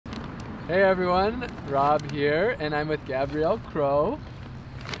Hey everyone, Rob here, and I'm with Gabrielle Crowe.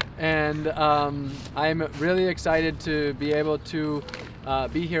 And I'm really excited to be able to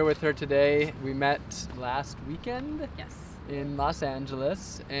be here with her today. We met last weekend in Los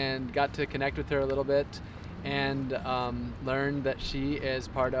Angeles and got to connect with her a little bit and learned that she is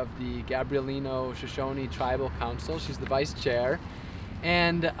part of the Gabrielino-Shoshone Tribal Council. She's the vice chair.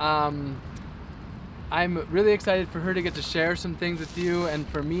 And I'm really excited for her to get to share some things with you and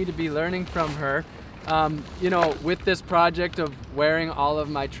for me to be learning from her. You know, with this project of wearing all of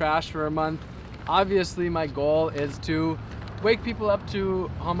my trash for a month, obviously my goal is to wake people up to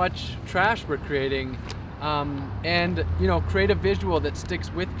how much trash we're creating and, you know, create a visual that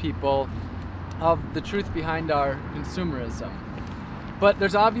sticks with people of the truth behind our consumerism. But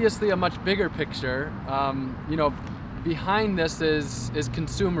there's obviously a much bigger picture. You know, behind this is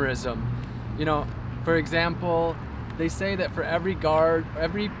consumerism. You know, for example, they say that for every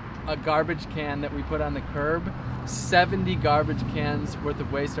garbage can that we put on the curb, 70 garbage cans worth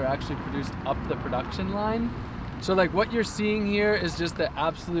of waste are actually produced up the production line. So like what you're seeing here is just the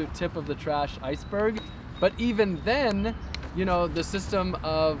absolute tip of the trash iceberg. But even then, you know, the system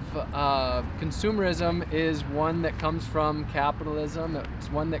of consumerism is one that comes from capitalism.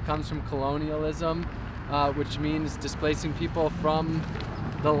 It's one that comes from colonialism, which means displacing people from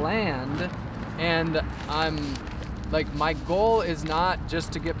the land. And my goal is not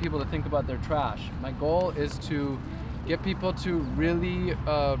just to get people to think about their trash. My goal is to get people to really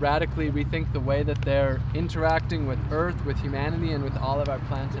radically rethink the way that they're interacting with Earth, with humanity, and with all of our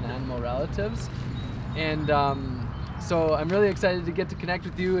plant and animal relatives. And so I'm really excited to get to connect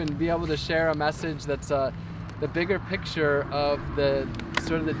with you and be able to share a message that's the bigger picture of the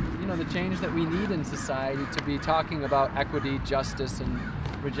sort of the change that we need in society to be talking about equity, justice, and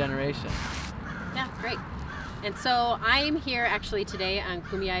regeneration. Yeah, great. And so I'm here actually today on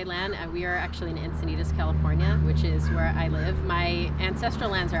Tongva Land. We are actually in Indigenous, California, which is where I live. My ancestral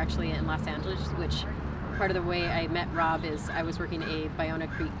lands are actually in Los Angeles, which part of the way I met Rob is I was working a Ballona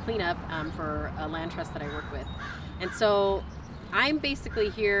Creek cleanup for a land trust that I work with. And so I'm basically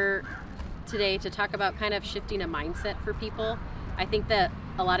here today to talk about kind of shifting a mindset for people. I think that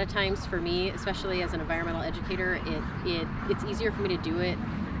a lot of times for me, especially as an environmental educator, it's easier for me to do it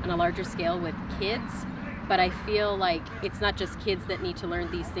on a larger scale with kids, but I feel like it's not just kids that need to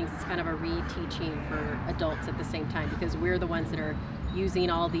learn these things, it's kind of a re-teaching for adults at the same time, because we're the ones that are using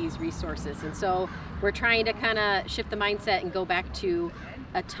all these resources. And so we're trying to kind of shift the mindset and go back to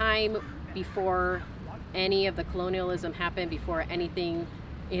a time before any of the colonialism happened, before anything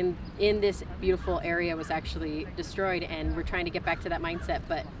in this beautiful area was actually destroyed, and we're trying to get back to that mindset.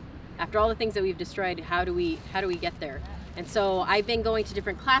 But after all the things that we've destroyed, how do we get there? And so I've been going to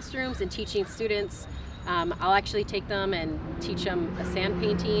different classrooms and teaching students. I'll actually take them and teach them a sand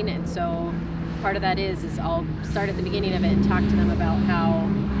painting, and so part of that is I'll start at the beginning of it and talk to them about how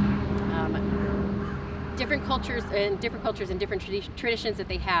different cultures and different traditions that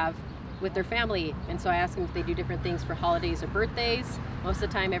they have with their family. And so I ask them if they do different things for holidays or birthdays. Most of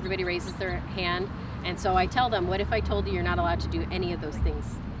the time everybody raises their hand, and so I tell them, what if I told you you're not allowed to do any of those things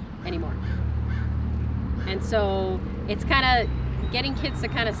anymore? And so it's kind of getting kids to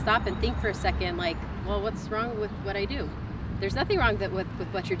kind of stop and think for a second, like, well, what's wrong with what I do? There's nothing wrong with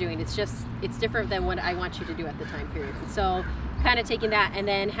what you're doing. It's just, it's different than what I want you to do at the time period. And so kind of taking that and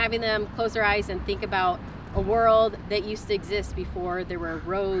then having them close their eyes and think about a world that used to exist before there were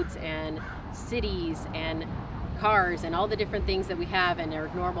roads and cities and cars and all the different things that we have and are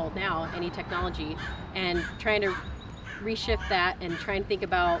normal now, any technology, and trying to reshift that and try and think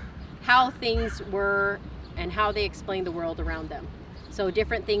about how things were and how they explain the world around them. So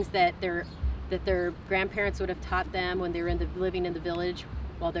different things that their grandparents would have taught them when they were living in the village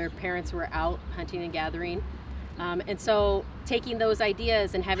while their parents were out hunting and gathering. And so taking those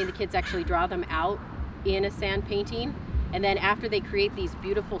ideas and having the kids actually draw them out in a sand painting, and then after they create these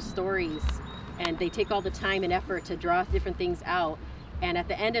beautiful stories and they take all the time and effort to draw different things out, and at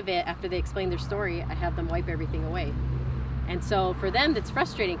the end of it, after they explain their story, I have them wipe everything away. And so for them, that's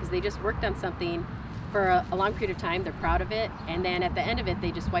frustrating because they just worked on something for a long period of time, they're proud of it, and then at the end of it,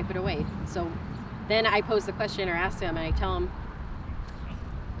 they just wipe it away. So then I pose the question or ask them, and I tell them,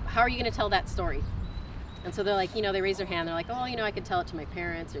 how are you going to tell that story? And so they're like, you know, they raise their hand, they're like, oh, you know, I can tell it to my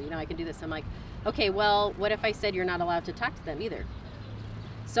parents, or, you know, I can do this. I'm like, okay, well, what if I said you're not allowed to talk to them either?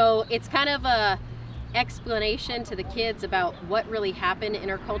 So it's kind of a explanation to the kids about what really happened in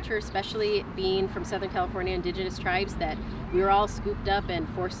our culture, especially being from Southern California Indigenous tribes, that we were all scooped up and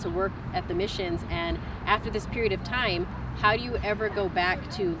forced to work at the missions, and after this period of time how do you ever go back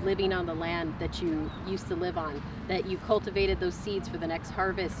to living on the land that you used to live on, that you cultivated those seeds for the next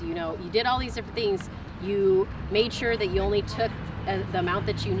harvest? You know, you did all these different things. You made sure that you only took the amount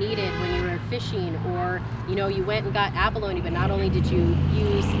that you needed when you were fishing, or, you know, you went and got abalone, but not only did you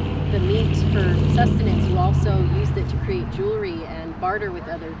use the meat for sustenance, you also used it to create jewelry and barter with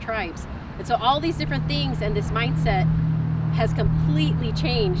other tribes. And so all these different things, and this mindset has completely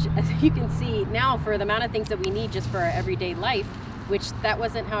changed, as you can see now, for the amount of things that we need just for our everyday life, which that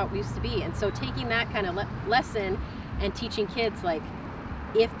wasn't how it used to be. And so taking that kind of lesson and teaching kids, like,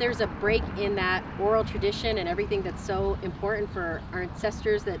 if there's a break in that oral tradition and everything that's so important for our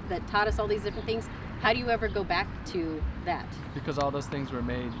ancestors that taught us all these different things, how do you ever go back to that? Because all those things were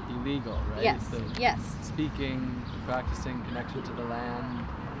made illegal, right? Yes, yes. Speaking, practicing connection to the land.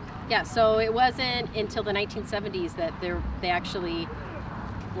 Yeah, so it wasn't until the 1970s that they actually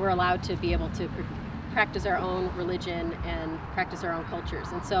were allowed to be able to practice our own religion and practice our own cultures.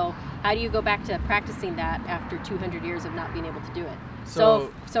 And so how do you go back to practicing that after 200 years of not being able to do it?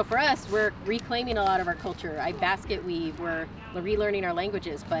 So for us, we're reclaiming a lot of our culture. I basket weave, we're relearning our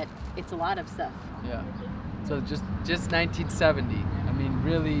languages, but it's a lot of stuff. Yeah. So just 1970. I mean,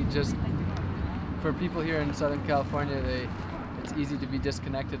 really, just for people here in Southern California, it's easy to be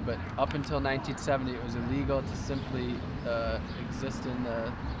disconnected, but up until 1970, it was illegal to simply exist in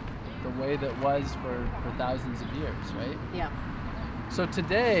the way that was for thousands of years, right? Yeah. So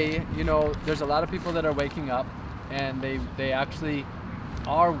today, you know, there's a lot of people that are waking up, and they actually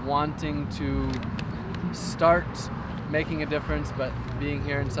are wanting to start making a difference, but being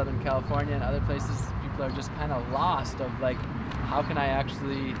here in Southern California and other places, people are just kind of lost of, like, how can I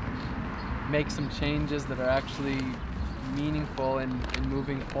actually make some changes that are actually meaningful in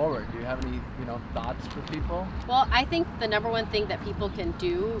moving forward? Do you have any, you know, thoughts for people? Well, I think the number one thing that people can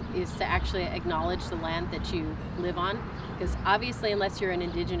do is to actually acknowledge the land that you live on, because obviously, unless you're an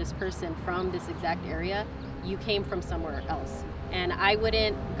Indigenous person from this exact area, you came from somewhere else. And I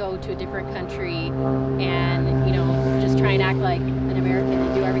wouldn't go to a different country and, you know, just try and act like an American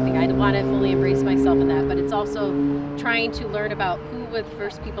and do everything. I'd want to fully embrace myself in that, but it's also trying to learn about who were the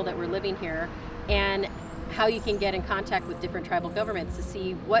first people that were living here and how you can get in contact with different tribal governments to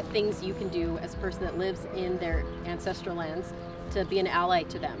see what things you can do as a person that lives in their ancestral lands to be an ally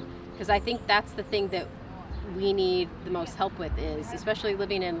to them. Because I think that's the thing that we need the most help with, is especially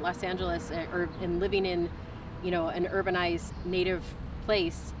living in Los Angeles or living in, you know, an urbanized native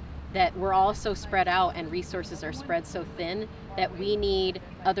place, that we're all so spread out and resources are spread so thin that we need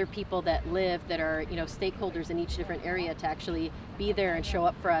other people that live, that are, you know, stakeholders in each different area to actually be there and show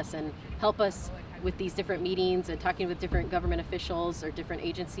up for us and help us with these different meetings and talking with different government officials or different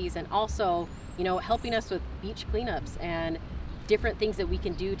agencies, and also, you know, helping us with beach cleanups and different things that we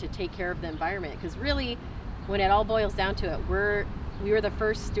can do to take care of the environment. Because really, when it all boils down to it, we were the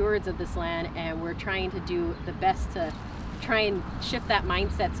first stewards of this land, and we're trying to do the best to try and shift that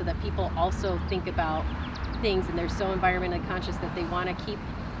mindset so that people also think about things, and they're so environmentally conscious that they want to keep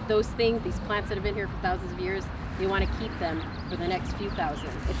those things, these plants that have been here for thousands of years, they want to keep them for the next few thousand.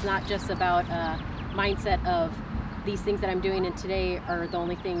 It's not just about a mindset of these things that I'm doing in today are the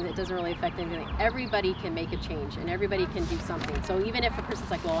only thing that doesn't really affect anything. Everybody can make a change and everybody can do something. So even if a person's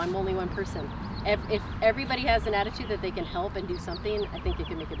like, well, I'm only one person, if everybody has an attitude that they can help and do something, I think it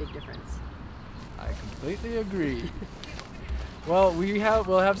can make a big difference. I completely agree. Well,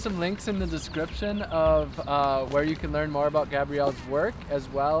 we'll have some links in the description of where you can learn more about Gabrielle's work, as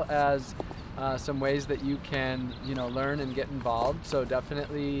well as some ways that you can, you know, learn and get involved. So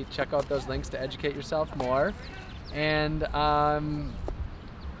definitely check out those links to educate yourself more. And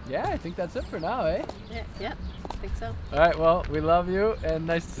yeah, I think that's it for now, eh? Yeah, I think so. All right, well, we love you and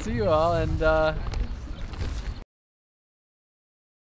nice to see you all. And